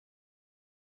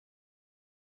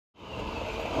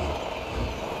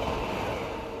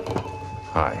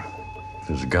Hi.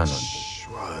 There's a gun on. Shh,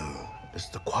 bro. It's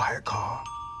the quiet car.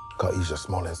 Gotta use your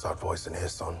small inside voice in here,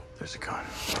 son. There's a gun.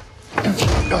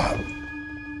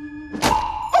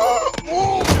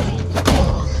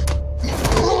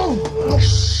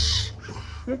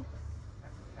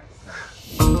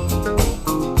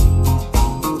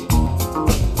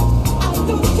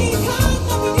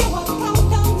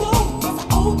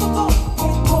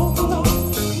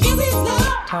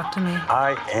 Talk to me.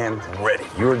 I am ready.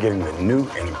 You are getting the new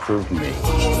and improved me.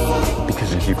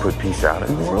 Because if you put peace out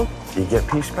in the world, you get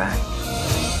peace back.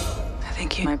 I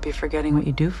think you might be forgetting what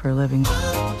you do for a living.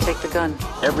 Take the gun.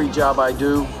 Every job I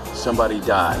do, somebody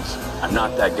dies. I'm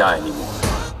not that guy anymore.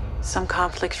 Some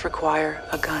conflicts require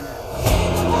a gun.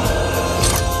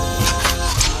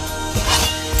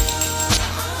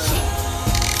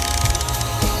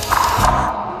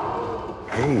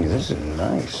 Hey, this is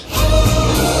nice.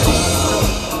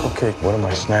 Okay, what am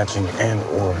I snatching and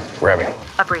or grabbing?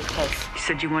 A briefcase. You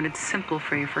said you wanted simple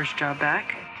for your first job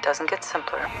back. Doesn't get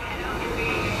simpler.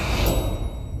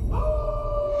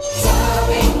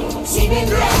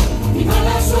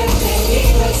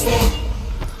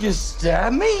 You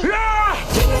stabbed me?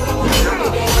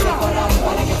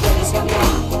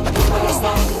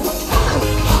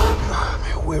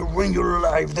 We'll ruin your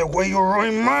life the way you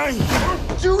ruin mine.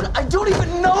 Dude, I don't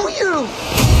even know you!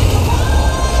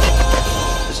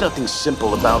 There's nothing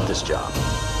simple about this job.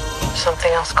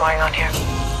 Something else going on here.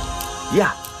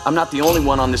 Yeah, I'm not the only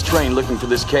one on this train looking for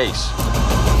this case.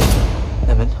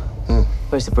 Lemon,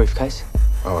 where's the briefcase?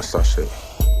 Oh, it's that shit.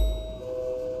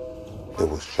 It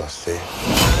was just here.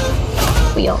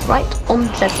 We are right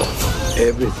on schedule.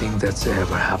 Everything that's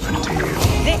ever happened to you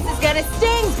This is gonna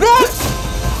sting, bitch!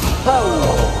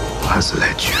 has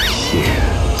led you here.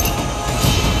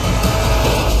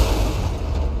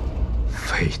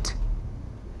 Fate.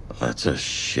 That's a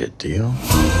shit deal.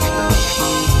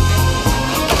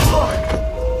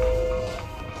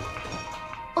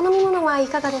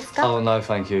 Oh, no,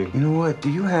 thank you. You know what? Do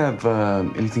you have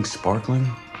anything sparkling?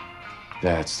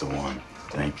 That's the one.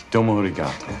 Thank you. Domo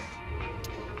arigato.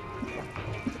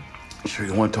 You sure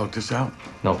you want to talk this out?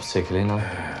 Not particularly, no.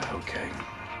 Okay.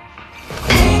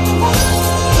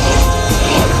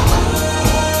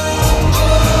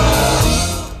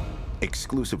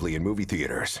 Exclusively in movie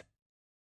theaters.